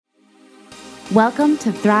Welcome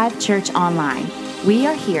to Thrive Church Online. We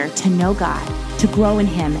are here to know God, to grow in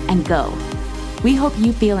Him, and go. We hope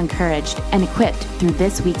you feel encouraged and equipped through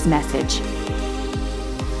this week's message.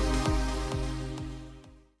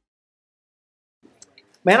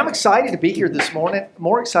 Man, I'm excited to be here this morning.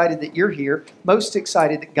 More excited that you're here. Most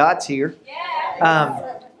excited that God's here.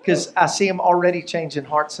 Because I see Him already changing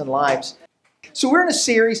hearts and lives. So we're in a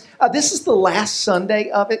series. This is the last Sunday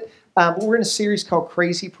of it. We're in a series called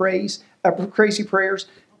Crazy Prayers. And,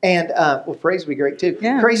 praise would be great too.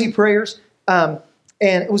 Yeah. Crazy Prayers. And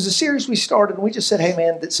it was a series we started, and we just said, hey,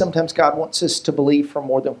 man, that sometimes God wants us to believe for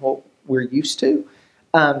more than what we're used to.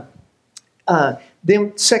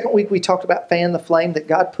 Then second week we talked about fan the flame, that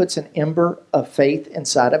God puts an ember of faith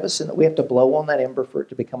inside of us and that we have to blow on that ember for it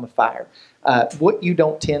to become a fire. What you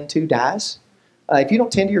don't tend to dies. If you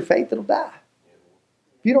don't tend to your faith, it'll die.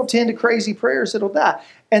 If you don't tend to crazy prayers, it'll die.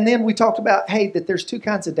 And then we talked about, hey, that there's two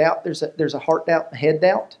kinds of doubt. There's a heart doubt and head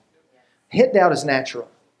doubt. Head doubt is natural.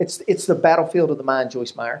 It's the battlefield of the mind,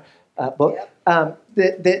 Joyce Meyer book.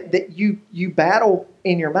 That you battle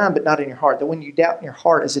in your mind, but not in your heart. That when you doubt in your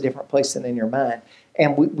heart is a different place than in your mind.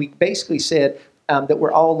 And we basically said that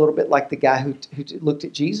we're all a little bit like the guy who looked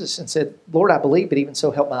at Jesus and said, Lord, I believe, but even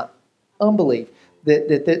so help my unbelief.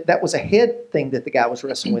 That was a head thing that the guy was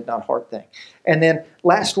wrestling with, not a heart thing. And then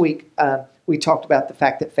last week, we talked about the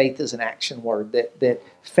fact that faith is an action word, that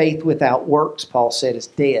faith without works, Paul said, is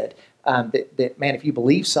dead. That man, if you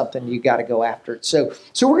believe something, you got to go after it. So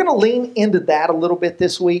we're going to lean into that a little bit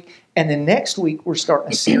this week. And then next week, we're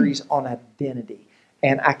starting a series on identity.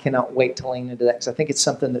 And I cannot wait to lean into that because I think it's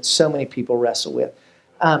something that so many people wrestle with.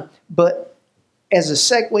 But as a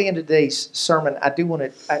segue into today's sermon, I do want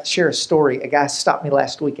to share a story. A guy stopped me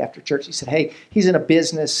last week after church. He said, hey, he's in a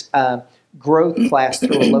business growth class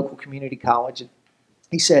through a local community college. And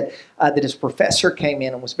he said that his professor came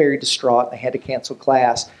in and was very distraught, and they had to cancel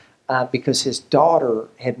class because his daughter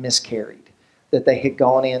had miscarried, that they had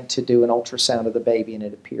gone in to do an ultrasound of the baby, and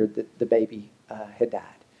it appeared that the baby had died.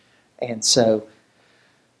 And so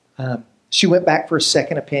she went back for a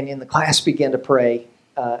second opinion. The class began to pray.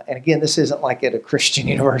 And again, this isn't like at a Christian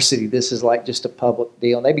university. This is like just a public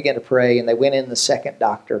deal. And they began to pray, and they went in. The second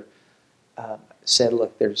doctor said,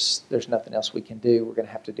 look, there's nothing else we can do. We're going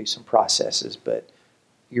to have to do some processes, but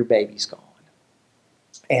your baby's gone.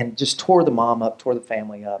 And just tore the mom up, tore the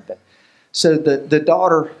family up. And so the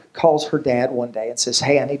daughter calls her dad one day and says,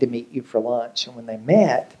 hey, I need to meet you for lunch. And when they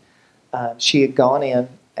met, she had gone in,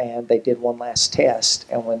 and they did one last test.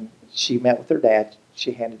 And when she met with her dad,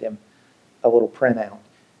 she handed him a little printout,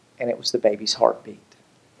 and it was the baby's heartbeat.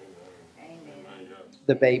 Amen.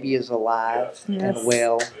 The baby is alive and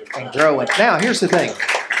well and growing. Now, here's the thing.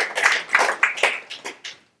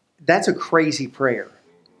 That's a crazy prayer.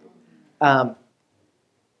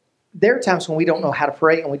 There are times when we don't know how to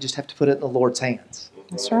pray, and we just have to put it in the Lord's hands.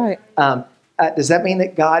 That's right. Does that mean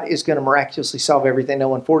that God is going to miraculously solve everything?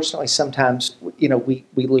 No, unfortunately, sometimes we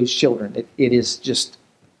lose children. It is just,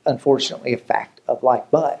 unfortunately, a fact of life.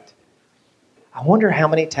 But I wonder how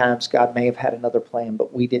many times God may have had another plan,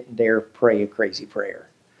 but we didn't dare pray a crazy prayer.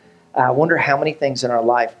 I wonder how many things in our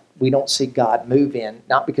life we don't see God move in,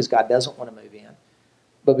 not because God doesn't want to move in,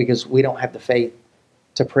 but because we don't have the faith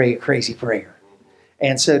to pray a crazy prayer.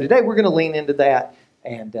 And so today we're going to lean into that,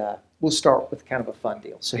 and we'll start with kind of a fun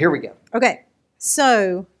deal. So here we go. Okay,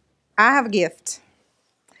 so I have a gift,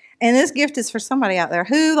 and this gift is for somebody out there.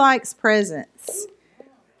 Who likes presents?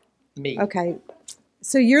 Me. Okay.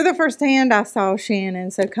 So you're the first hand I saw, Shannon,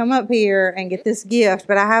 so come up here and get this gift.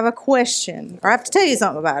 But I have a question, or I have to tell you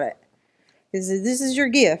something about it. This is your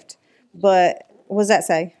gift. But what does that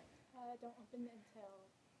say? Don't open it until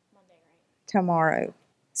Monday, right? Tomorrow.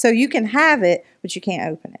 So you can have it, but you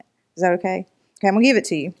can't open it. Is that okay? Okay, I'm going to give it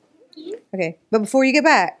to you. Okay, but before you get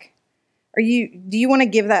back, do you want to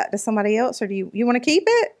give that to somebody else, or do you want to keep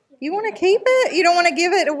it? You want to keep it? You don't want to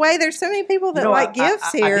give it away? There's so many people that like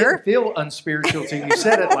gifts here. I didn't feel unspiritual till you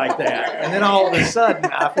said it like that, and then all of a sudden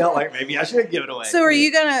I felt like maybe I should give it away. So are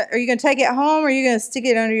you gonna take it home, or are you gonna stick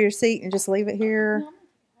it under your seat and just leave it here?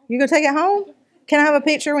 You gonna take it home? Can I have a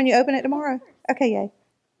picture when you open it tomorrow? Okay, yay.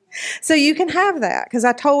 So you can have that because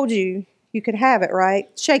I told you could have it, right?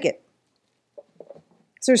 Shake it.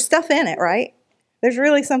 So there's stuff in it, right? There's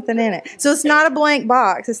really something in it. So it's not a blank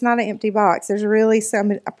box. It's not an empty box. There's really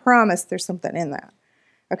I promise there's something in that.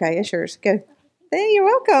 Okay, it's yours. Go. Hey, you're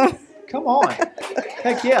welcome. Come on.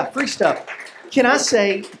 Heck yeah, free stuff. Can I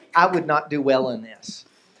say I would not do well in this?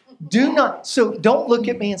 So don't look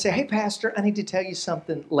at me and say, hey, Pastor, I need to tell you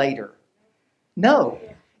something later. No.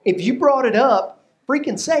 If you brought it up,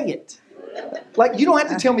 freaking say it. Like, you don't have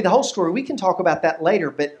to tell me the whole story. We can talk about that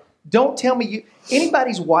later, but Don't tell me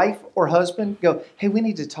anybody's wife or husband go, hey, we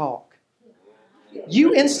need to talk.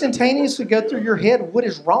 You instantaneously go through your head, what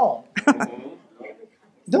is wrong?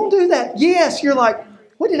 Don't do that. Yes, you're like,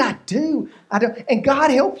 what did I do? I don't. And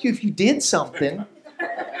God help you if you did something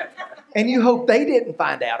and you hope they didn't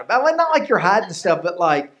find out about it. Well, not like you're hiding stuff, but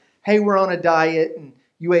like, hey, we're on a diet and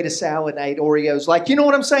you ate a salad and ate Oreos. Like, you know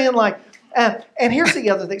what I'm saying? Like, and here's the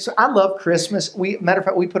other thing. So I love Christmas. Matter of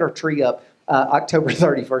fact, we put our tree up October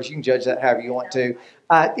 31st. You can judge that however you want to.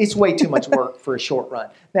 It's way too much work for a short run.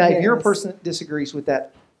 Now, if you're a person that disagrees with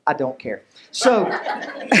that, I don't care. So,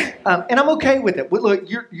 and I'm okay with it. But look,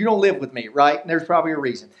 you don't live with me, right? And there's probably a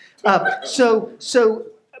reason. But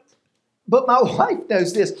my wife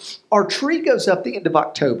knows this. Our tree goes up the end of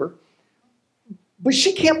October, but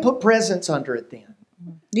she can't put presents under it then.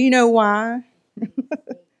 Do you know why?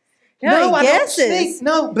 No, I don't guesses. sneak.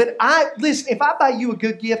 No, but listen, if I buy you a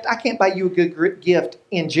good gift, I can't buy you a good gift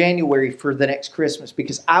in January for the next Christmas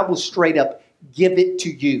because I will straight up give it to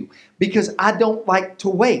you because I don't like to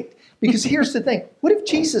wait. Because here's the thing. What if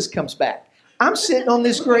Jesus comes back? I'm sitting on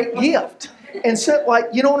this great gift. And so, like,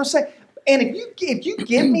 you know what I'm saying? And if you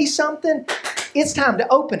give me something, it's time to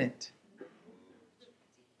open it.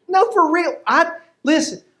 No, for real.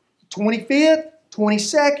 Listen, 25th,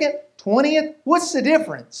 22nd, 20th, what's the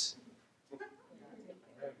difference?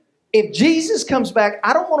 If Jesus comes back,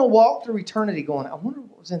 I don't want to walk through eternity going, I wonder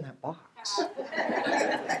what was in that box.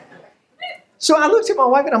 So I looked at my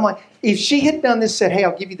wife and I'm like, if she had done this, said, hey,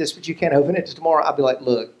 I'll give you this, but you can't open it tomorrow, I'd be like,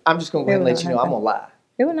 look, I'm just going to go ahead and let you know I'm going to lie.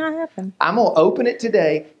 It would not happen. I'm going to open it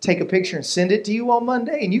today, take a picture and send it to you on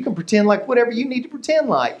Monday, and you can pretend like whatever you need to pretend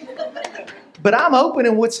like. But I'm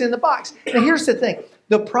opening what's in the box. Now, here's the thing.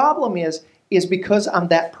 The problem is because I'm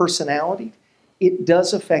that personality, it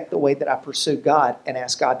does affect the way that I pursue God and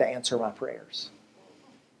ask God to answer my prayers.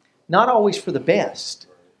 Not always for the best,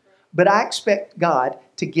 but I expect God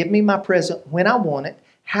to give me my present when I want it,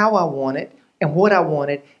 how I want it, and what I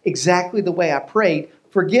wanted, exactly the way I prayed,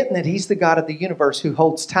 forgetting that He's the God of the universe who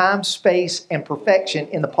holds time, space, and perfection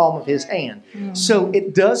in the palm of His hand. Mm-hmm. So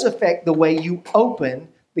it does affect the way you open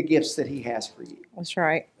the gifts that He has for you. That's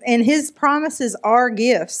right. And His promises are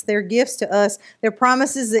gifts. They're gifts to us. They're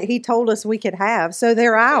promises that He told us we could have. So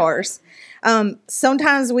they're ours.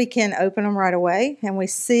 Sometimes we can open them right away and we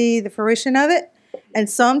see the fruition of it. And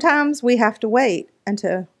sometimes we have to wait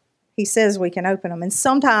until He says we can open them. And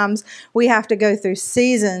sometimes we have to go through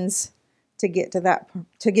seasons to get to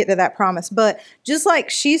that promise. But just like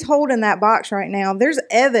she's holding that box right now, there's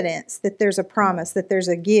evidence that there's a promise, that there's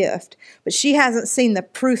a gift, but she hasn't seen the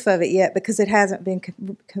proof of it yet because it hasn't been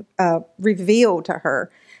revealed to her.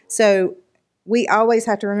 So we always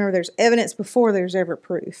have to remember there's evidence before there's ever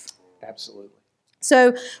proof. Absolutely.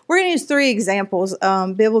 So we're going to use 3 examples,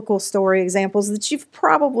 biblical story examples that you've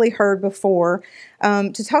probably heard before,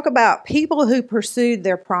 to talk about people who pursued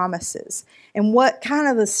their promises and what kind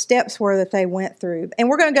of the steps were that they went through. And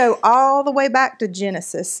we're going to go all the way back to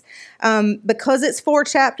Genesis. Because it's 4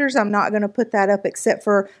 chapters, I'm not going to put that up except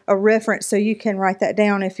for a reference so you can write that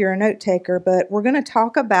down if you're a note taker. But we're going to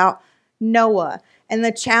talk about Noah and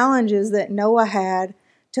the challenges that Noah had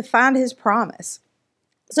to find his promise.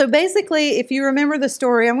 So basically, if you remember the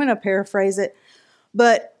story, I'm going to paraphrase it,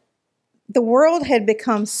 but the world had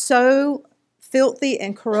become so filthy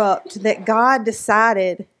and corrupt that God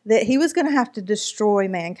decided that He was going to have to destroy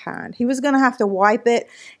mankind. He was going to have to wipe it.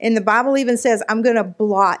 And the Bible even says, I'm going to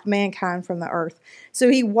blot mankind from the earth. So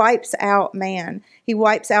He wipes out man. He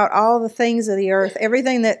wipes out all the things of the earth,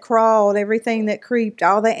 everything that crawled, everything that creeped,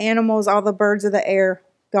 all the animals, all the birds of the air.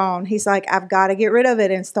 Gone. He's like, I've got to get rid of it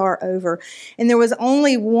and start over. And there was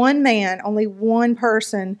only one man, only one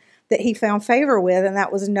person that He found favor with, and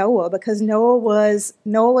that was Noah, because Noah was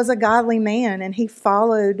a godly man and he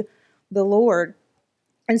followed the Lord.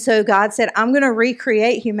 And so God said, I'm going to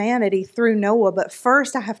recreate humanity through Noah, but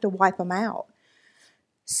first I have to wipe them out.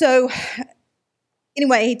 So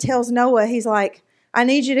anyway, He tells Noah, He's like, I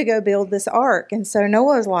need you to go build this ark. And so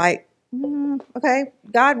Noah's like, okay,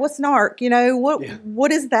 God, what's an ark?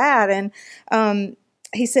 What is that? And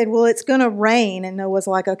He said, well, it's going to rain. And Noah's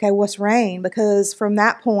like, okay, what's rain? Because from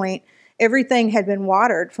that point, everything had been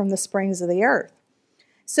watered from the springs of the earth.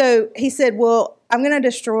 So He said, well, I'm going to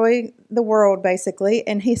destroy the world, basically.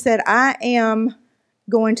 And He said, I am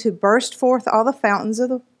going to burst forth all the fountains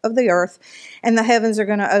of the earth, and the heavens are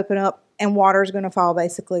going to open up, and water is going to fall,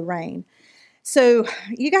 basically rain. So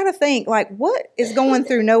you got to think, like, what is going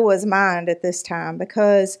through Noah's mind at this time?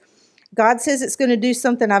 Because God says it's going to do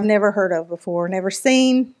something I've never heard of before, never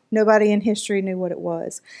seen. Nobody in history knew what it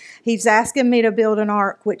was. He's asking me to build an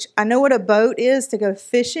ark, which I know what a boat is to go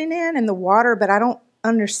fishing in the water, but I don't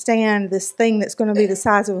understand this thing that's going to be the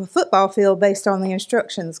size of a football field based on the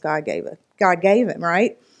instructions God gave him,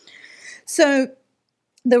 right? So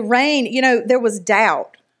the rain, there was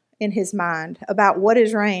doubt in his mind about what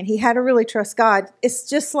is rain. He had to really trust God. It's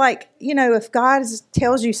just like, if God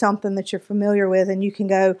tells you something that you're familiar with and you can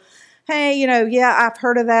go, hey, yeah, I've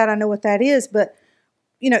heard of that. I know what that is. But,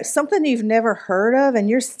 something you've never heard of and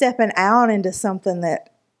you're stepping out into something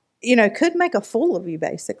that, could make a fool of you,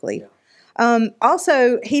 basically. Yeah.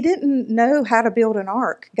 Also, he didn't know how to build an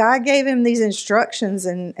ark. God gave him these instructions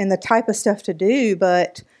and the type of stuff to do,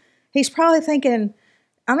 but he's probably thinking,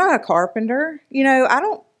 I'm not a carpenter. I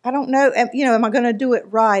don't know. Am I going to do it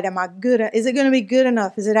right? Am I good? Is it going to be good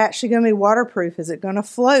enough? Is it actually going to be waterproof? Is it going to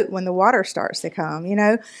float when the water starts to come?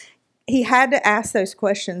 He had to ask those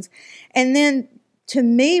questions. And then to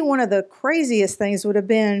me, one of the craziest things would have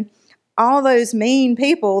been all those mean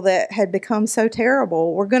people that had become so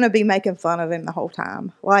terrible were going to be making fun of him the whole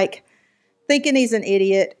time. Like thinking he's an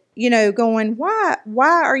idiot, going, why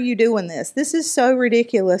are you doing this? This is so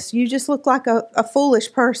ridiculous. You just look like a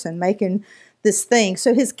foolish person making this thing.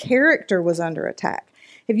 So his character was under attack.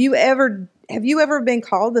 Have you ever been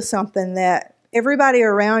called to something that everybody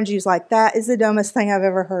around you is like, that is the dumbest thing I've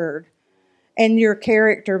ever heard? And your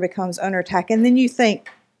character becomes under attack. And then you think,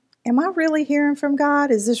 am I really hearing from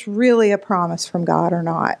God? Is this really a promise from God or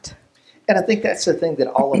not? And I think that's the thing that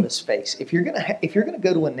all of us face. If you're gonna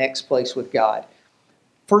go to a next place with God,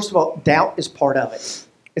 first of all, doubt is part of it.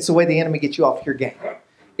 It's the way the enemy gets you off your game,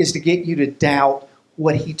 is to get you to doubt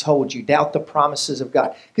what he told you, doubt the promises of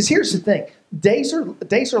God. Because here's the thing, days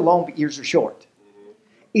are long, but years are short.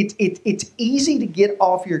 It's easy to get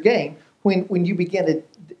off your game when you begin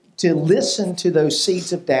to listen to those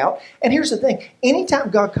seeds of doubt. And here's the thing,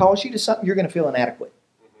 anytime God calls you to something, you're going to feel inadequate.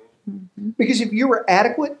 Mm-hmm. Because if you were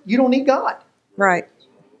adequate, you don't need God. Right.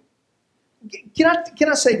 Can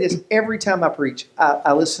I say this? Every time I preach,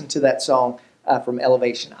 I listen to that song from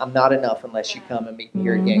Elevation. I'm not enough unless you come and meet me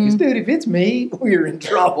here again. Because, dude, if it's me, we're in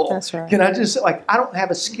trouble. That's right. Can I just, I don't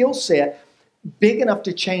have a skill set big enough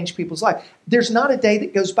to change people's life. There's not a day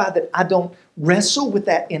that goes by that I don't wrestle with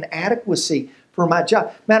that inadequacy for my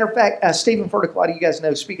job. Matter of fact, Stephen Furtick, a lot of you guys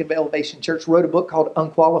know, speaking of Elevation Church, wrote a book called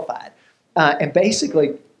Unqualified. And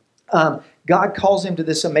basically, God calls him to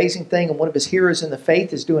this amazing thing, and one of his heroes in the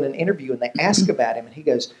faith is doing an interview, and they ask about him, and he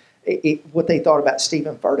goes, what they thought about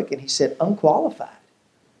Stephen Furtick, and he said, unqualified.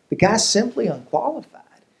 The guy's simply unqualified.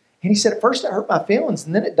 And he said, at first it hurt my feelings,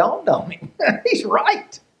 and then it dawned on me. He's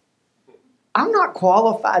right. I'm not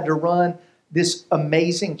qualified to run this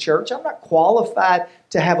amazing church. I'm not qualified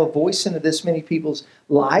to have a voice into this many people's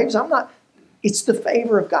lives. It's the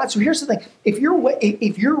favor of God. So here's the thing. If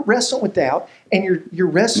you're wrestling with doubt and you're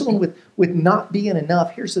wrestling with not being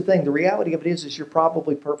enough, here's the thing. The reality of it is you're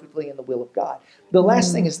probably perfectly in the will of God. The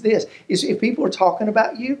last thing is this, is if people are talking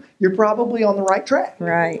about you, you're probably on the right track.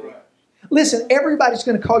 Right. Listen, everybody's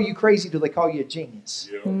going to call you crazy till they call you a genius.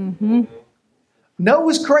 Yeah. Mm-hmm.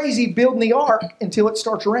 Noah's crazy building the ark until it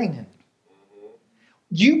starts raining.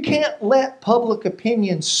 You can't let public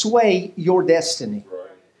opinion sway your destiny.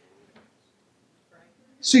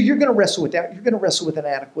 So you're going to wrestle with that. You're going to wrestle with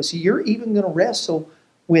inadequacy. You're even going to wrestle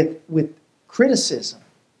with criticism.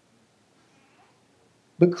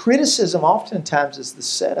 But criticism oftentimes is the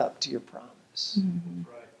setup to your promise. Mm-hmm.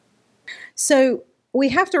 So we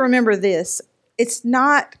have to remember this. It's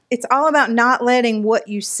all about not letting what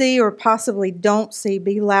you see or possibly don't see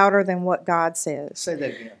be louder than what God says. Say that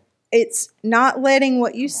again. It's not letting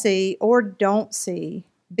what you see or don't see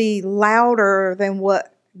be louder than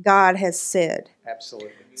what God has said.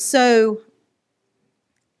 Absolutely. So,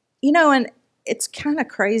 and it's kind of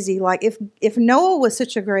crazy. Like if Noah was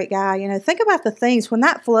such a great guy, think about the things when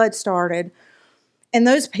that flood started and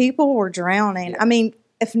those people were drowning. I mean,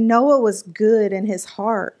 if Noah was good in his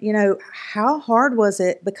heart, how hard was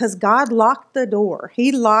it? Because God locked the door.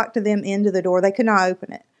 He locked them into the door. They could not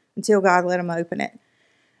open it until God let them open it.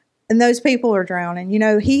 And those people are drowning.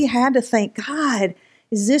 He had to think, God,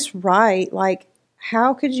 is this right? Like,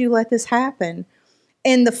 how could you let this happen?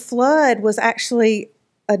 And the flood was actually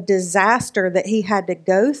a disaster that he had to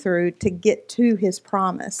go through to get to his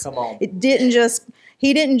promise. Come on. He didn't just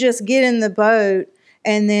get in the boat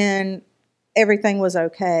and then everything was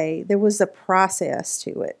okay. There was a process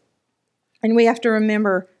to it. And we have to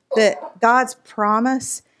remember that God's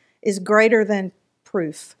promise is greater than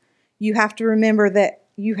proof. You have to remember that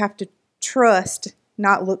you have to trust,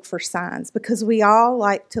 not look for signs, because we all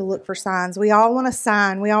like to look for signs. We all want a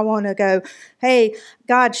sign. We all want to go, hey,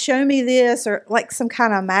 God, show me this, or like some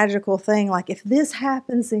kind of magical thing. Like if this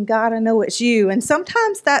happens, then God, I know it's you. And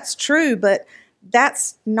sometimes that's true, but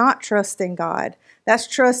that's not trusting God. That's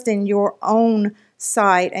trusting your own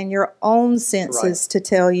sight and your own senses to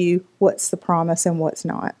tell you what's the promise and what's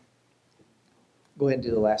not. Go ahead and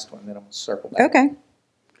do the last one, then I'm going to circle back. Okay.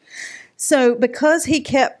 So because he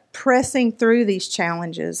kept pressing through these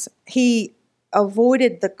challenges, he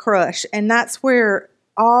avoided the crush. And that's where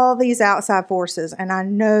all these outside forces, and I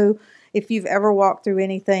know if you've ever walked through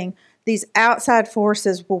anything, these outside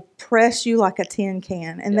forces will press you like a tin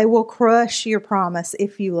can, and they will crush your promise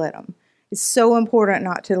if you let them. It's so important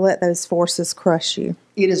not to let those forces crush you.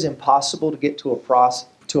 It is impossible to get to a promise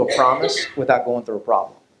without going through a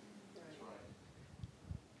problem.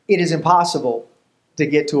 It is impossible to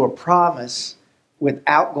get to a promise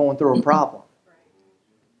without going through a problem.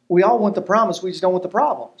 We all want the promise, we just don't want the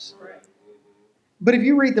problems. But if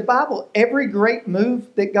you read the Bible, every great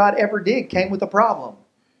move that God ever did came with a problem.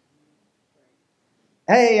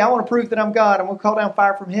 Hey, I want to prove that I'm God. I'm going to call down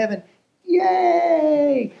fire from heaven.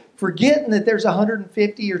 Yay! Forgetting that there's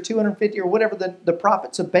 150 or 250 or whatever the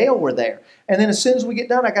prophets of Baal were there. And then as soon as we get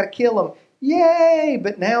done, I got to kill them. Yay!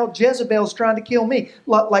 But now Jezebel's trying to kill me.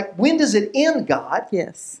 Like, when does it end, God?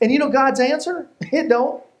 Yes. And you know God's answer? It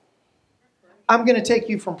don't. I'm going to take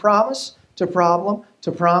you from promise to problem,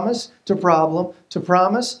 to promise, to problem, to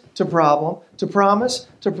promise, to problem, to promise,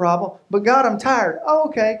 to problem. But God, I'm tired. Oh,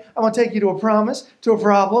 okay. I'm going to take you to a promise, to a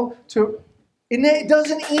problem, to... And it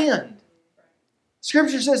doesn't end.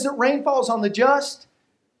 Scripture says that rain falls on the just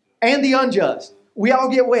and the unjust. We all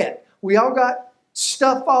get wet. We all got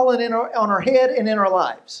stuff falling on our head and in our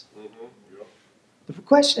lives. The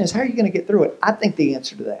question is, how are you going to get through it? I think the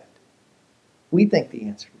answer to that. We think the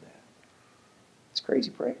answer to that. It's crazy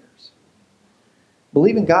prayers.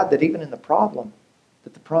 Believing God that even in the problem,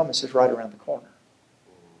 that the promise is right around the corner.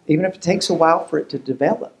 Even if it takes a while for it to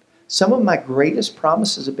develop. Some of my greatest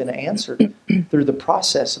promises have been answered through the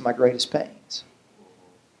process of my greatest pains.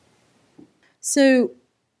 So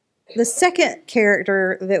the second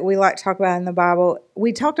character that we like to talk about in the Bible,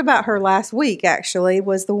 we talked about her last week actually,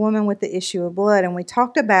 was the woman with the issue of blood. And we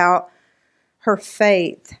talked about her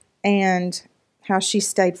faith and how she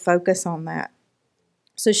stayed focused on that.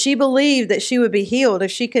 So she believed that she would be healed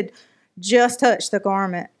if she could just touch the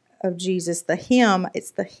garment of Jesus, the hem.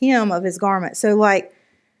 It's the hem of his garment. So like,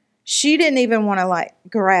 she didn't even want to like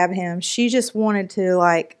grab him. She just wanted to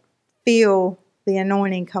like feel the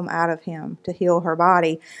anointing come out of him to heal her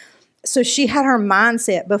body. So she had her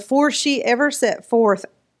mindset before she ever set forth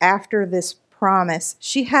after this promise.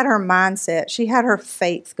 She had her mindset. She had her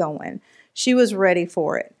faith going. She was ready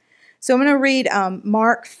for it. So I'm going to read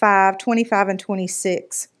Mark 5:25 and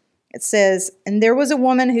 26. It says, "And there was a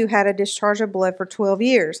woman who had a discharge of blood for 12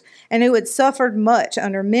 years, and who had suffered much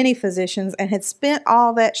under many physicians, and had spent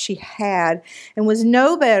all that she had, and was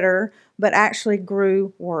no better, but actually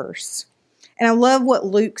grew worse." And I love what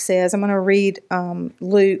Luke says. I'm going to read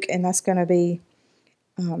Luke, and that's going to be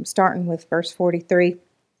starting with verse 43.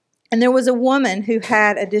 "And there was a woman who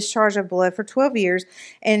had a discharge of blood for 12 years,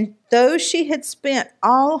 and though she had spent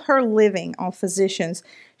all her living on physicians,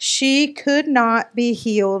 she could not be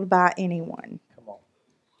healed by anyone.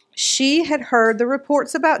 She had heard the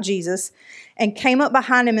reports about Jesus and came up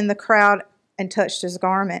behind him in the crowd and touched his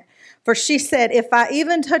garment. For she said, 'If I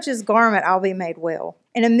even touch his garment, I'll be made well.'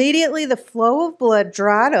 And immediately the flow of blood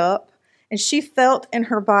dried up, and she felt in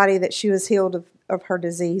her body that she was healed of her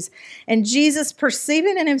disease. And Jesus,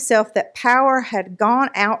 perceiving in himself that power had gone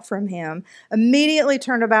out from him, immediately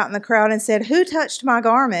turned about in the crowd and said, 'Who touched my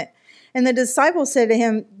garment?' And the disciples said to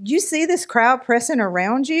him, 'You see this crowd pressing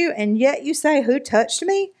around you, and yet you say, "Who touched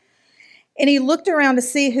me?" And he looked around to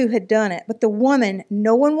see who had done it. But the woman,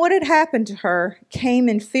 knowing what had happened to her, came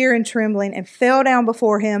in fear and trembling and fell down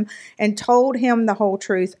before him and told him the whole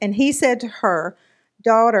truth. And he said to her,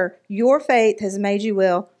 'Daughter, your faith has made you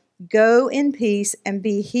well. Go in peace and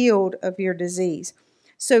be healed of your disease.'"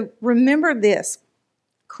 So remember this.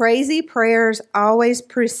 Crazy prayers always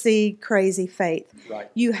precede crazy faith. Right.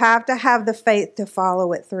 You have to have the faith to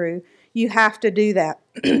follow it through. You have to do that.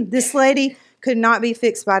 This lady could not be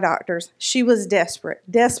fixed by doctors. She was desperate.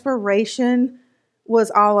 Desperation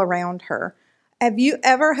was all around her. Have you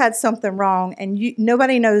ever had something wrong and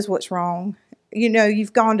nobody knows what's wrong? You know,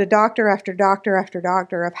 you've gone to doctor after doctor after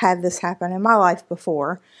doctor. I've had this happen in my life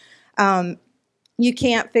before. You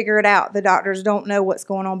can't figure it out. The doctors don't know what's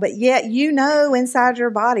going on, but yet you know inside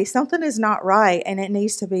your body something is not right and it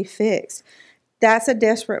needs to be fixed. That's a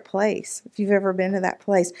desperate place, if you've ever been to that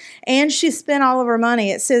place. And she spent all of her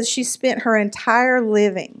money. It says she spent her entire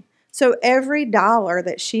living. So every dollar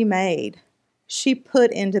that she made, she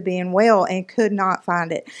put into being well and could not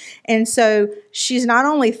find it. And so she's not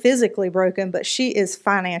only physically broken, but she is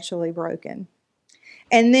financially broken.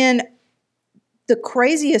 And then the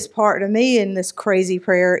craziest part to me in this crazy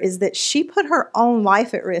prayer is that she put her own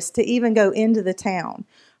life at risk to even go into the town.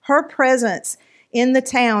 Her presence in the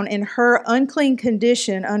town in her unclean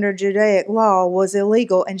condition under Judaic law was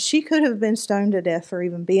illegal, and she could have been stoned to death for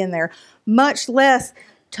even being there, much less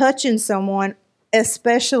touching someone,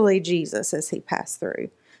 especially Jesus, as he passed through.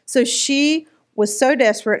 So she was so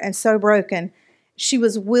desperate and so broken, she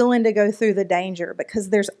was willing to go through the danger, because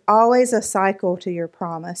there's always a cycle to your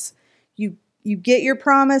promise. You get your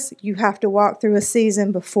promise, you have to walk through a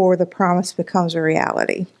season before the promise becomes a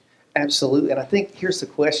reality. Absolutely. And I think here's the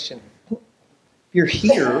question. If you're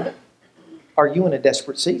here, are you in a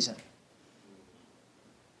desperate season?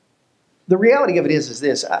 The reality of it is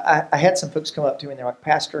this. I had some folks come up to me and they're like,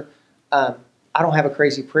 Pastor, I don't have a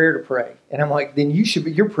crazy prayer to pray. And I'm like, then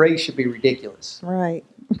your praise should be ridiculous. Right.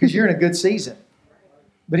 Because you're in a good season.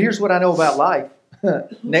 But here's what I know about life.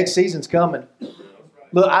 Next season's coming.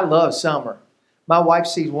 Look, I love summer. My wife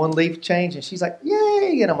sees one leaf change and she's like,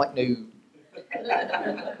 yay! And I'm like, no.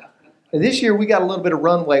 This year we got a little bit of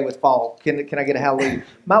runway with fall. Can I get a hallelujah?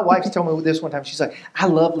 My wife's told me this one time. She's like, I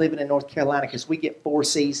love living in North Carolina because we get 4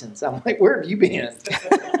 seasons. I'm like, where have you been?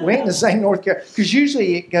 We ain't the same North Carolina. Because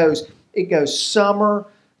usually it goes summer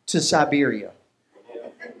to Siberia.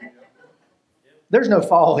 There's no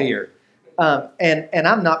fall here. And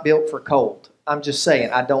I'm not built for cold. I'm just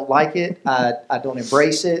saying, I don't like it. I don't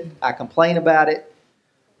embrace it. I complain about it.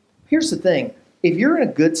 Here's the thing. If you're in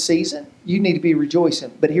a good season, you need to be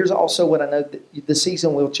rejoicing. But here's also what I know, that the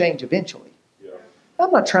season will change eventually. Yeah.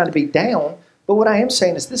 I'm not trying to be down, but what I am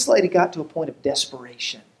saying is this lady got to a point of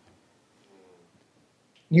desperation.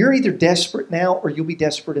 You're either desperate now or you'll be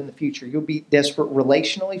desperate in the future. You'll be desperate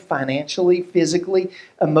relationally, financially, physically,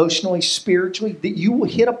 emotionally, spiritually. That you will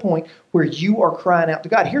hit a point where you are crying out to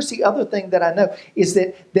God. Here's the other thing that I know is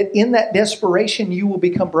that in that desperation, you will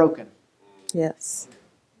become broken. Yes.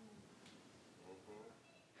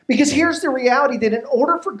 Because here's the reality that in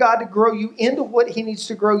order for God to grow you into what He needs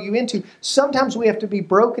to grow you into, sometimes we have to be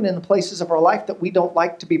broken in the places of our life that we don't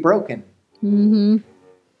like to be broken. Mm-hmm.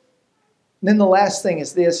 And then the last thing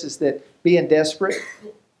is this, is that being desperate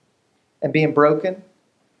and being broken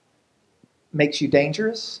makes you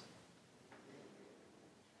dangerous.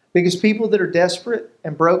 Because people that are desperate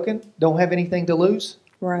and broken don't have anything to lose.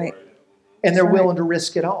 Right. And they're willing to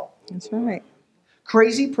risk it all. That's right.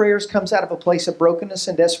 Crazy prayers comes out of a place of brokenness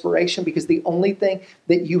and desperation because the only thing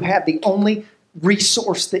that you have, the only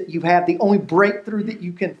resource that you have, the only breakthrough that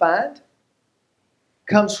you can find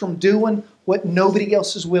comes from doing what nobody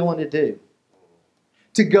else is willing to do.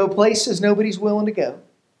 To go places nobody's willing to go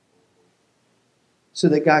so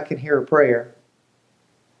that God can hear a prayer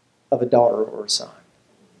of a daughter or a son.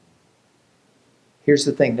 Here's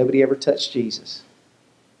the thing. Nobody ever touched Jesus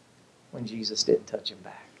when Jesus didn't touch him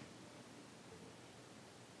back.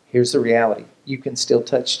 Here's the reality. You can still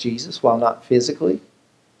touch Jesus while not physically,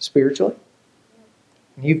 spiritually.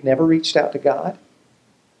 And you've never reached out to God,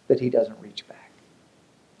 but He doesn't reach back.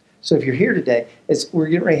 So if you're here today, we're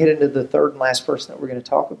getting ready to head into the third and last person that we're going to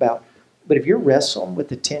talk about. But if you're wrestling with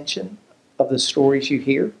the tension of the stories you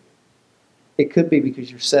hear, it could be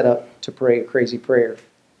because you're set up to pray a crazy prayer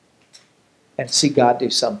and see God do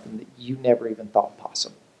something that you never even thought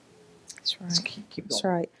possible. That's right. Let's keep going. That's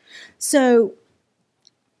right. So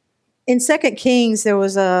in 2 Kings, there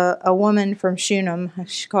was a woman from Shunem.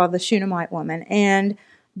 She's called the Shunammite woman. And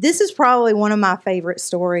this is probably one of my favorite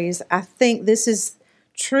stories. I think this is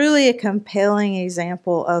truly a compelling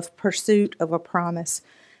example of pursuit of a promise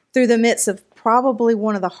through the midst of probably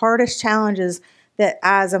one of the hardest challenges that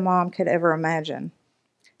I as a mom could ever imagine.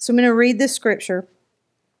 So I'm going to read this scripture.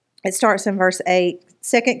 It starts in verse 8.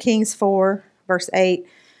 2 Kings 4, verse 8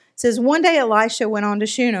 says, One day Elisha went on to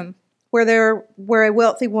Shunem, where a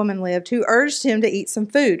wealthy woman lived, who urged him to eat some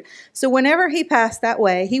food. So whenever he passed that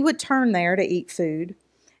way, he would turn there to eat food.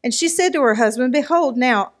 And she said to her husband, Behold,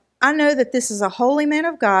 now I know that this is a holy man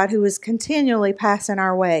of God who is continually passing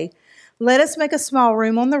our way. Let us make a small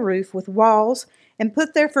room on the roof with walls and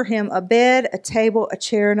put there for him a bed, a table, a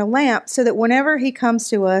chair, and a lamp, so that whenever he comes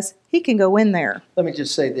to us, he can go in there. Let me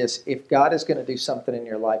just say this. If God is going to do something in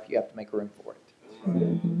your life, you have to make room for it.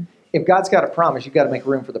 Mm-hmm. If God's got a promise, you've got to make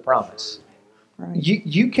room for the promise. Right.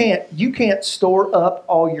 You can't store up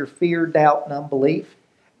all your fear, doubt, and unbelief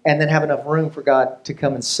and then have enough room for God to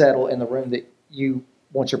come and settle in the room that you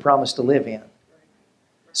want your promise to live in.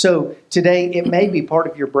 So today, it may be part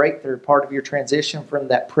of your breakthrough, part of your transition from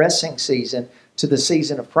that pressing season to the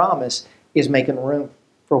season of promise is making room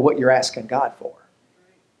for what you're asking God for.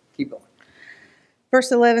 Keep going.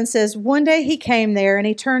 Verse 11 says, One day he came there, and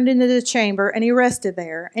he turned into the chamber, and he rested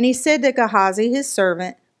there. And he said to Gehazi, his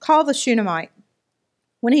servant, Call the Shunammite.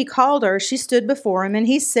 When he called her, she stood before him, and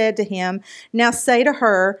he said to him, "Now say to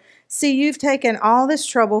her, see, you've taken all this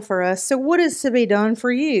trouble for us, so what is to be done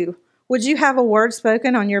for you? Would you have a word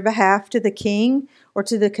spoken on your behalf to the king or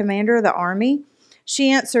to the commander of the army?" She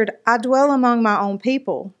answered, "I dwell among my own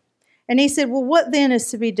people." And he said, "Well, what then is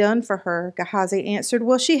to be done for her?" Gehazi answered,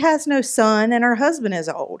 "Well, she has no son, and her husband is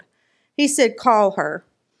old." He said, "Call her."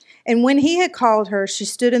 And when he had called her, she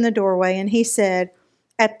stood in the doorway, and he said,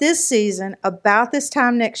 "At this season, about this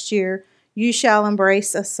time next year, you shall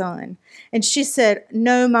embrace a son." And she said,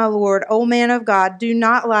 "No, my lord, O man of God, do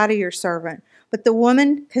not lie to your servant." But the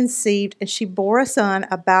woman conceived, and she bore a son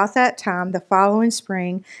about that time the following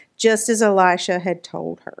spring, just as Elisha had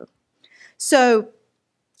told her. So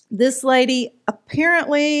this lady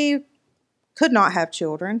apparently could not have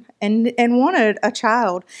children and wanted a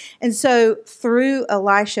child. And so through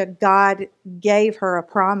Elisha, God gave her a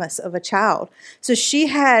promise of a child. So she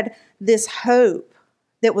had this hope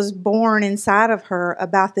that was born inside of her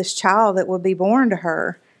about this child that would be born to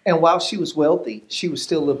her. And while she was wealthy, she was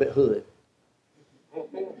still a little bit hood.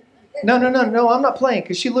 No, I'm not playing,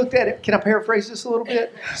 because she looked at it. Can I paraphrase this a little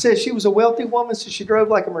bit? It says she was a wealthy woman, so she drove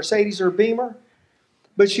like a Mercedes or a Beamer.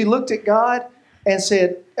 But she looked at God and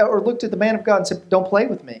said, or looked at the man of God and said, "Don't play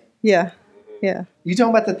with me. Yeah. You talking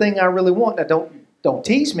about the thing I really want. Now don't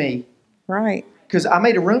tease me. Right. Because I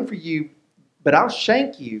made a room for you, but I'll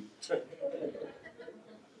shank you."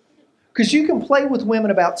 Because you can play with women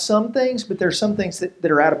about some things, but there are some things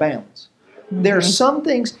that are out of bounds. Mm-hmm. There are some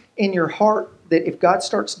things in your heart that if God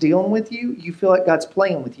starts dealing with you, you feel like God's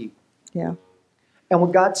playing with you. Yeah. And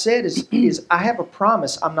what God said is I have a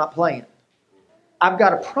promise. I'm not playing. I've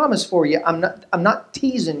got a promise for you. I'm not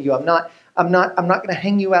teasing you. I'm not going to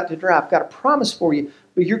hang you out to dry. I've got a promise for you,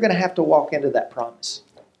 but you're going to have to walk into that promise.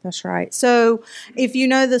 That's right. So if you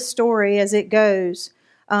know the story as it goes,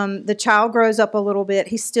 the child grows up a little bit.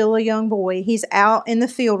 He's still a young boy. He's out in the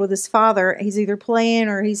field with his father. He's either playing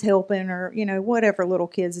or he's helping or, whatever little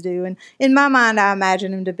kids do. And in my mind, I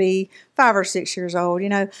imagine him to be 5 or 6 years old,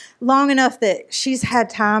 long enough that she's had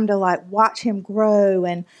time to watch him grow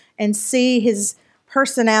and see his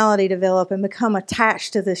personality develop and become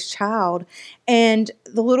attached to this child. And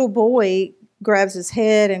the little boy grabs his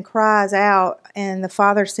head and cries out, and the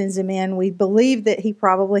father sends him in. We believe that he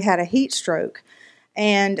probably had a heat stroke.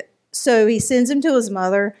 And so he sends him to his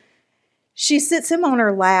mother. She sits him on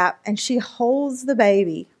her lap, and she holds the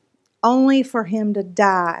baby only for him to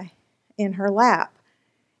die in her lap.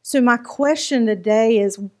 So my question today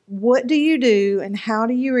is, what do you do and how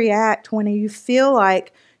do you react when you feel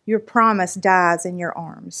like your promise dies in your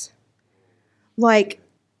arms? How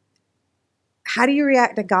do you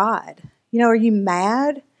react to God? Are you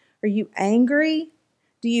mad? Are you angry?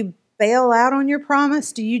 Do you bail out on your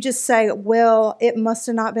promise? Do you just say, well, it must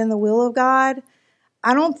have not been the will of God?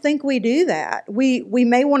 I don't think we do that. We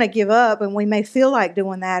may want to give up, and we may feel like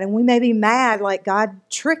doing that, and we may be mad like God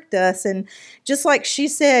tricked us. And just like she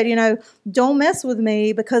said, don't mess with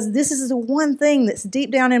me, because this is the one thing that's deep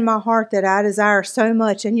down in my heart that I desire so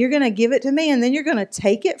much, and you're going to give it to me, and then you're going to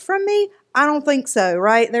take it from me? I don't think so,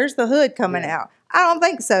 right? There's the hood coming out. I don't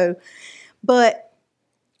think so. But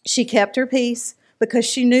she kept her peace because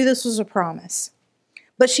she knew this was a promise.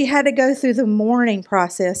 But she had to go through the mourning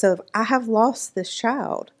process of, I have lost this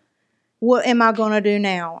child. What am I going to do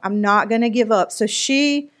now? I'm not going to give up. So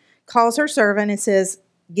she calls her servant and says,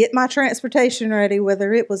 get my transportation ready,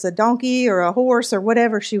 whether it was a donkey or a horse or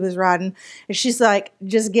whatever she was riding. And she's like,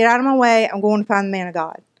 just get out of my way. I'm going to find the man of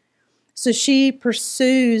God. So she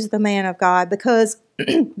pursues the man of God, because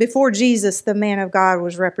before Jesus, the man of God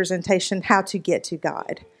was representation how to get to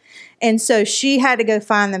God. And so she had to go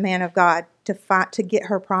find the man of God to get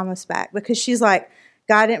her promise back, because she's like,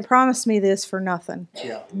 God didn't promise me this for nothing.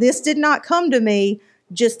 Yeah. This did not come to me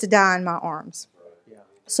just to die in my arms. Yeah.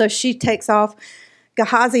 So she takes off.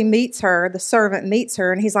 Gehazi meets her, the servant meets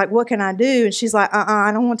her, and he's like, what can I do? And she's like,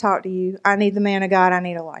 I don't want to talk to you. I need the man of God. I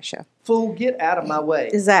need Elisha. Fool, get out of my way.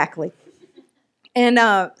 Exactly. And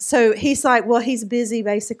so he's like, well, he's busy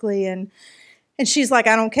basically. And she's like,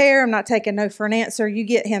 I don't care. I'm not taking no for an answer. You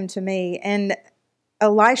get him to me. And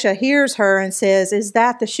Elisha hears her and says, is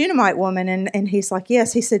that the Shunammite woman? And he's like,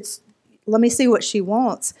 yes. He said, let me see what she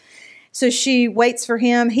wants. So she waits for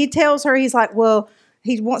him. He tells her, he's like, well,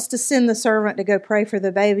 he wants to send the servant to go pray for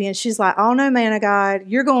the baby. And she's like, oh, no, man of God,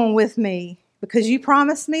 you're going with me because you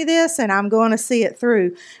promised me this and I'm going to see it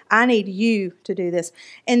through. I need you to do this.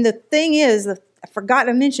 And the thing is, I forgot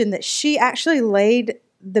to mention that she actually laid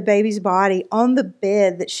the baby's body on the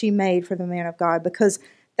bed that she made for the man of God, because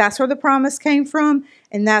that's where the promise came from,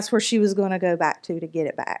 and that's where she was going to go back to get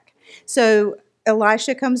it back. So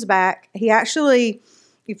Elisha comes back. He actually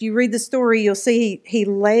if you read the story, you'll see he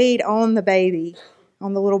laid on the baby,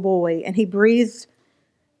 on the little boy, and he breathed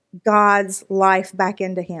God's life back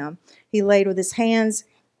into him. He laid with his hands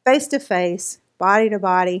face to face, body to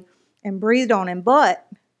body, and breathed on him. But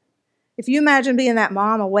if you imagine being that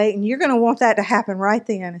mom awaiting, you're going to want that to happen right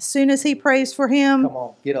then. As soon as he prays for him, Come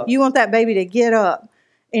on, get up. You want that baby to get up.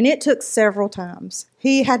 And it took several times.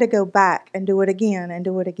 He had to go back and do it again and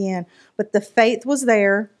do it again. But the faith was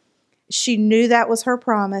there. She knew that was her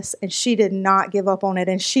promise, and she did not give up on it.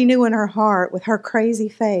 And she knew in her heart, with her crazy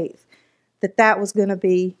faith, that that was going to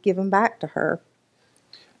be given back to her.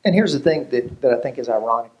 And here's the thing that I think is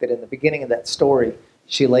ironic, that in the beginning of that story,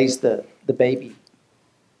 she lays the baby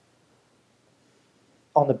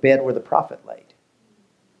on the bed where the prophet laid.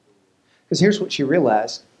 Because here's what she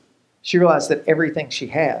realized. She realized that everything she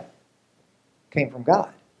had came from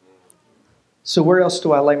God. So where else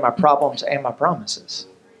do I lay my problems and my promises?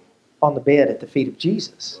 On the bed at the feet of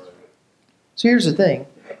Jesus. So here's the thing.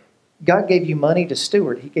 God gave you money to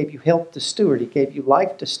steward. He gave you health to steward. He gave you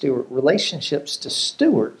life to steward, relationships to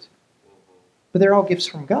steward. But they're all gifts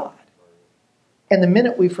from God. And the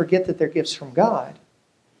minute we forget that they're gifts from God,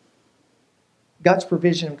 God's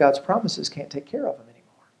provision and God's promises can't take care of them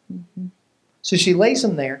anymore. Mm-hmm. So she lays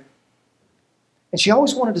them there. And she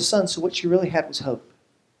always wanted a son, so what she really had was hope.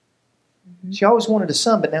 Mm-hmm. She always wanted a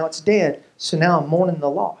son, but now it's dead, so now I'm mourning the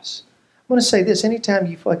loss. I'm going to say this. Anytime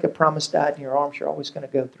you feel like a promise died in your arms, you're always going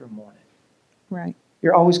to go through mourning. Right.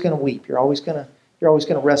 You're always going to weep. You're always going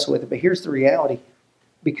to wrestle with it. But here's the reality.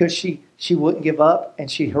 Because she wouldn't give up, and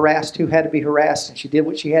she harassed who had to be harassed, and she did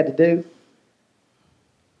what she had to do,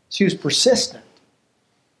 she was persistent.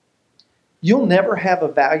 You'll never have a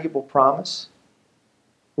valuable promise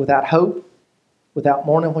without hope, without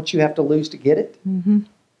mourning what you have to lose to get it, mm-hmm.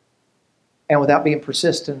 and without being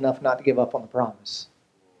persistent enough not to give up on the promise.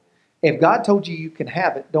 If God told you you can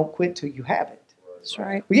have it, don't quit till you have it. That's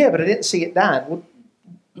right. Well, yeah, but I didn't see it dying. Well,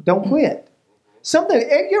 don't quit.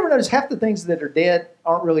 You ever notice half the things that are dead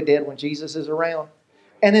aren't really dead when Jesus is around?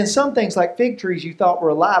 And then some things like fig trees you thought were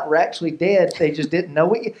alive were actually dead. They just didn't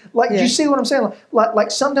know it. Like, do you see what I'm saying? Like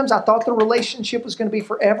sometimes I thought the relationship was going to be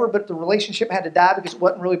forever, but the relationship had to die because it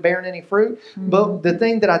wasn't really bearing any fruit. Mm-hmm. But the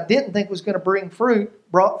thing that I didn't think was going to bring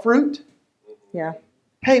fruit brought fruit. Yeah.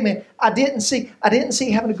 Hey man, I didn't see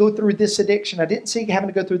having to go through this addiction. I didn't see having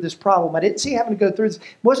to go through this problem. I didn't see having to go through this. It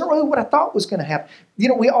wasn't really what I thought was going to happen. You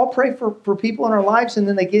know, we all pray for people in our lives, and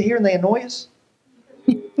then they get here and they annoy us.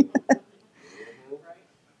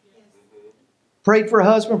 Prayed for a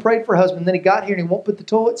husband. Then he got here and he won't put the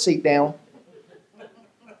toilet seat down.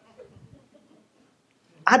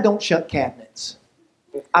 I don't shut cabinets.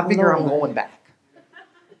 I figure I'm going back.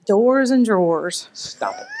 Doors and drawers.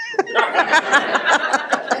 Stop it.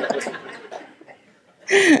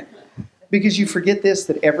 Because you forget this,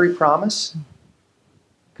 that every promise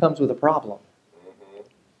comes with a problem.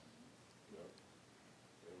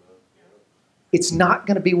 It's not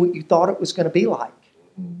going to be what you thought it was going to be like.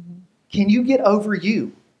 Can you get over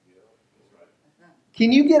you?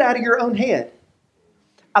 Can you get out of your own head?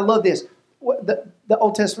 I love this. The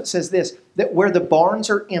Old Testament says this, that where the barns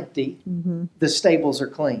are empty, the stables are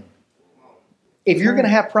clean. If you're going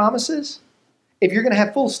to have promises, if you're going to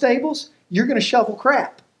have full stables, you're going to shovel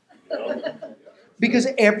crap. Because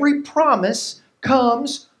every promise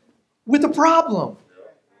comes with a problem.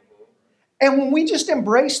 And when we just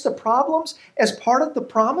embrace the problems as part of the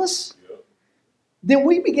promise, then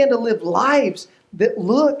we begin to live lives that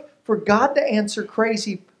look for God to answer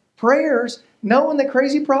crazy prayers, knowing that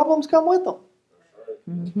crazy problems come with them.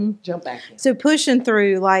 Mm-hmm. Jump back in. So pushing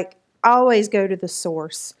through, like, always go to the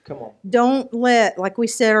source. Come on. Don't let, like we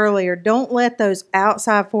said earlier, don't let those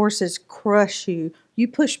outside forces crush you. You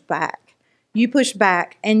push back. You push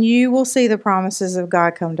back, and you will see the promises of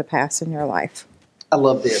God come to pass in your life. I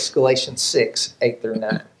love this. Galatians 6, 8 through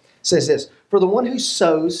 9. It says this, for the one who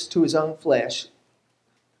sows to his own flesh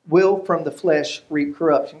will from the flesh reap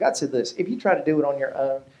corruption. God said this, if you try to do it on your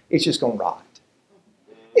own, it's just going to rot.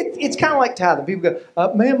 It's kind of like tithing. People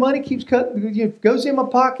go, man, money keeps cutting, goes in my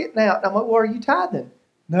pocket now. And I'm like, well, are you tithing?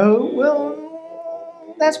 No,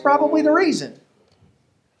 well, that's probably the reason.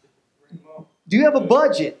 Do you have a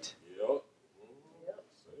budget?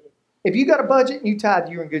 If you got a budget and you tithe,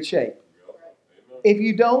 you're in good shape. If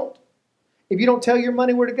you don't tell your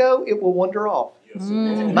money where to go, it will wander off.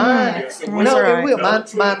 Mm-hmm. Mine, no, right. It will.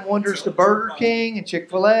 Mine wanders to Burger King and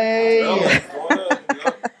Chick-fil-A.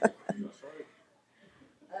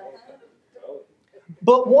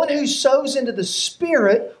 But one who sows into the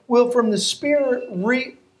Spirit will from the Spirit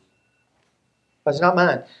reap. That's not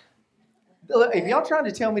mine. Look, if y'all trying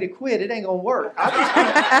to tell me to quit, it ain't gonna work.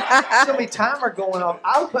 So many timer going off.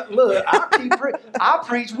 I'll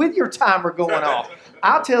preach with your timer going off.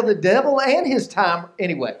 I'll tell the devil and his timer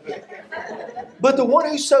anyway. But the one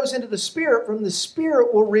who sows into the Spirit, from the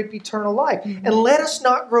Spirit will reap eternal life. And let us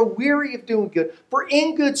not grow weary of doing good, for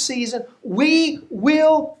in good season we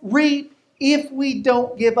will reap if we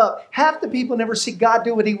don't give up. Half the people never see God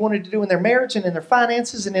do what He wanted to do in their marriage and in their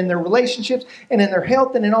finances and in their relationships and in their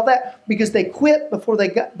health and in all that because they quit before they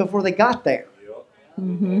got there.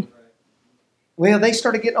 Mm-hmm. Well, they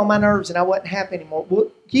started getting on my nerves and I wasn't happy anymore. Well,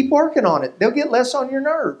 keep working on it. They'll get less on your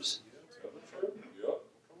nerves.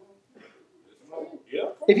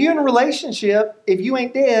 If you're in a relationship, if you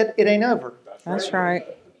ain't dead, it ain't over. That's right.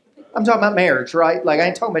 I'm talking about marriage, right? Like I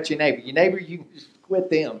ain't talking about your neighbor. Your neighbor, you can just quit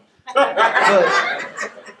them. But,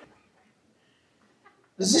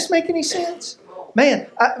 does this make any sense? Man,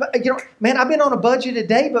 I've been on a budget a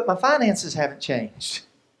day, but my finances haven't changed.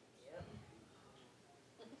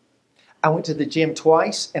 I went to the gym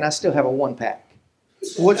twice, and I still have a 1-pack.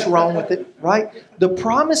 What's wrong with it, right? The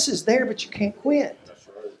promise is there, but you can't quit.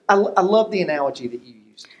 I love the analogy that you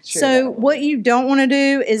used. So what you don't want to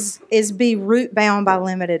do is be root bound by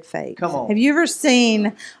limited faith. Come on. Have you ever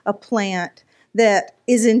seen a plant that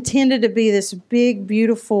is intended to be this big,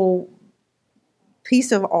 beautiful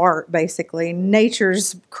piece of art, basically,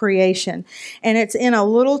 nature's creation, and it's in a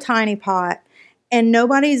little tiny pot, and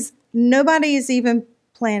nobody's even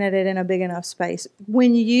planted it in a big enough space?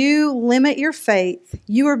 When you limit your faith,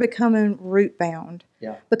 you are becoming root bound.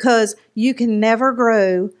 Yeah. Because you can never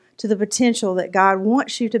grow to the potential that God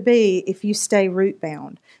wants you to be if you stay root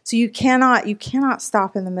bound. So you cannot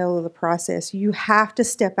stop in the middle of the process. You have to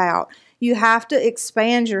step out. You have to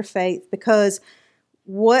expand your faith, because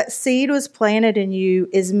what seed was planted in you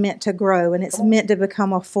is meant to grow, and it's meant to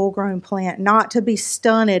become a full-grown plant, not to be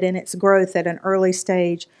stunted in its growth at an early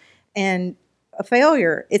stage and a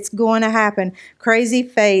failure. It's going to happen. Crazy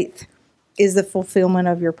faith is the fulfillment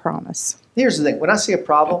of your promise. Here's the thing. When I see a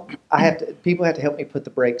problem, people have to help me put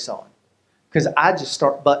the brakes on. Because I just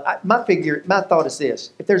start, but my thought is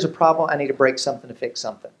this: if there's a problem, I need to break something to fix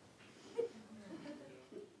something.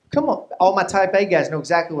 Come on, all my type A guys know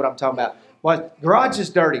exactly what I'm talking about. Well, garage is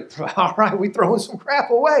dirty. All right, we throwing some crap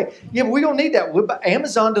away. Yeah, but we don't need that.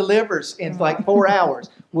 Amazon delivers in like 4 hours.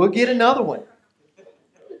 We'll get another one.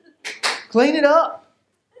 Clean it up.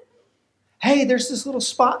 Hey, there's this little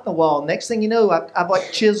spot in the wall. Next thing you know, I've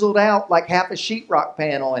like chiseled out like half a sheetrock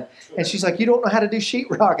panel. And she's like, you don't know how to do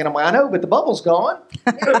sheetrock. And I'm like, I know, but the bubble's gone.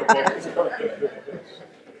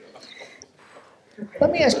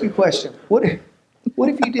 Let me ask you a question. What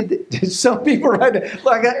if you did that? Some people right now,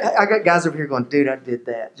 like I got guys over here going, dude, I did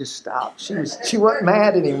that. Just stop. She wasn't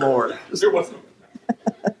mad anymore.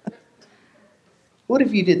 What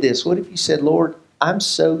if you did this? What if you said, Lord, I'm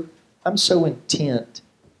so intent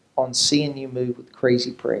on seeing you move with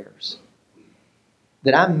crazy prayers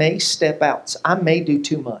that I may step out. I may do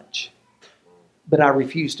too much, but I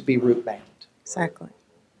refuse to be root bound. Exactly.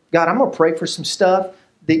 God, I'm going to pray for some stuff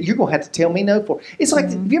that you're going to have to tell me no for. It's like,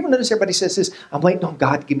 have you ever noticed everybody says this, I'm waiting on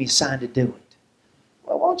God to give me a sign to do it.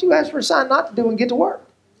 Well, why don't you ask for a sign not to do it and get to work?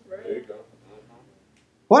 There you go.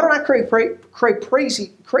 Why don't I crave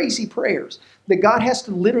crazy prayers that God has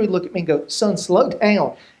to literally look at me and go, son, slow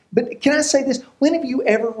down. But can I say this? When have you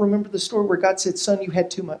ever remembered the story where God said, son, you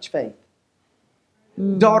had too much faith?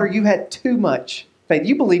 Daughter, you had too much faith.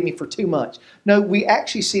 You believed me for too much. No, we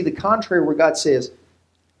actually see the contrary where God says,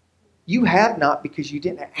 you have not because you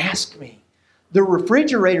didn't ask me. The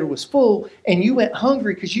refrigerator was full and you went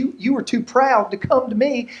hungry because you were too proud to come to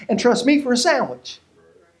me and trust me for a sandwich.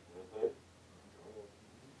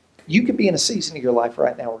 You could be in a season of your life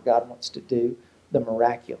right now where God wants to do the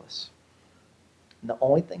miraculous. And the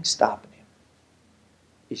only thing stopping him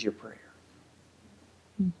is your prayer.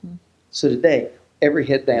 Mm-hmm. So today, every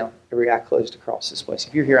head down, every eye closed across this place.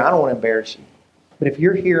 If you're here, I don't want to embarrass you. But if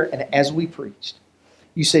you're here and as we preached,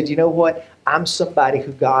 you said, you know what? I'm somebody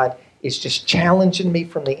who God is just challenging me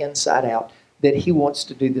from the inside out that he wants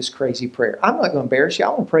to do this crazy prayer. I'm not going to embarrass you. I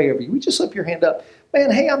want to pray over you. We just slip your hand up.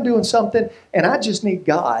 Man, hey, I'm doing something, and I just need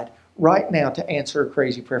God right now to answer a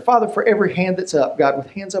crazy prayer. Father, for every hand that's up, God,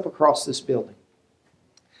 with hands up across this building,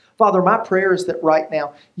 Father, my prayer is that right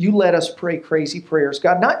now you let us pray crazy prayers.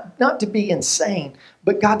 God, not to be insane,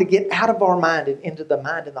 but God, to get out of our mind and into the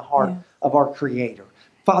mind and the heart of our Creator.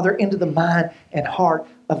 Father, into the mind and heart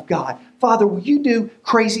of God. Father, will you do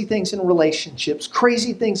crazy things in relationships,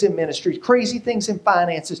 crazy things in ministry, crazy things in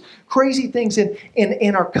finances, crazy things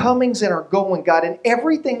in our comings and our going, God, in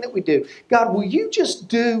everything that we do. God, will you just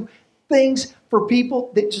do things for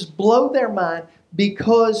people that just blow their mind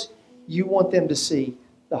because You want them to see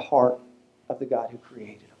the heart of the God who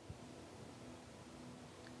created them.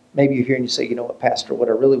 Maybe you're here and you say, you know what, Pastor, what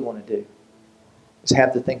I really want to do is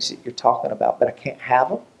have the things that you're talking about, but I can't have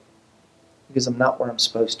them because I'm not where I'm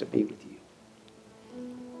supposed to be with you.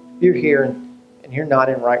 You're here and you're not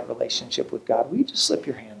in right relationship with God. Will you just slip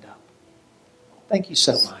your hand up? Thank you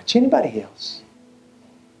so much. Anybody else?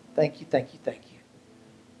 Thank you, thank you, thank you.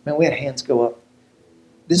 Man, we had hands go up.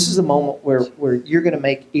 This is a moment where you're going to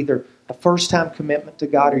make either a first-time commitment to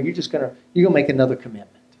God, or you're going to make another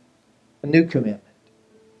commitment, a new commitment.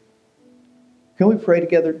 Can we pray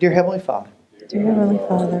together? Dear Heavenly Father. Dear Heavenly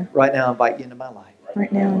Father. Right now, I invite you into my life.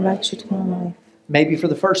 Right now, I invite you to my life. Maybe for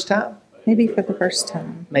the first time. Maybe for the first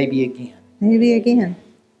time. Maybe again. Maybe again.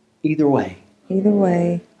 Either way. Either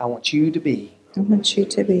way. I want you to be. I want you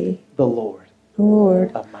to be. The Lord. The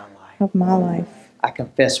Lord. Of my life. Of my life. I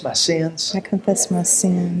confess my sins. I confess my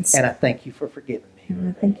sins. And I thank you for forgiving me. And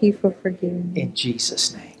I thank you for forgiving me. In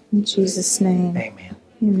Jesus' name. In Jesus' name. Amen.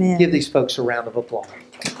 Amen. Give these folks a round of applause.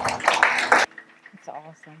 That's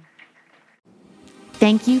awesome.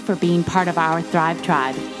 Thank you for being part of our Thrive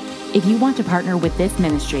Tribe. If you want to partner with this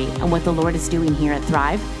ministry and what the Lord is doing here at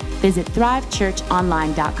Thrive, visit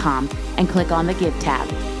thrivechurchonline.com and click on the Give tab.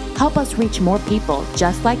 Help us reach more people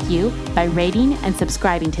just like you by rating and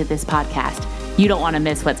subscribing to this podcast. You don't want to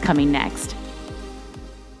miss what's coming next.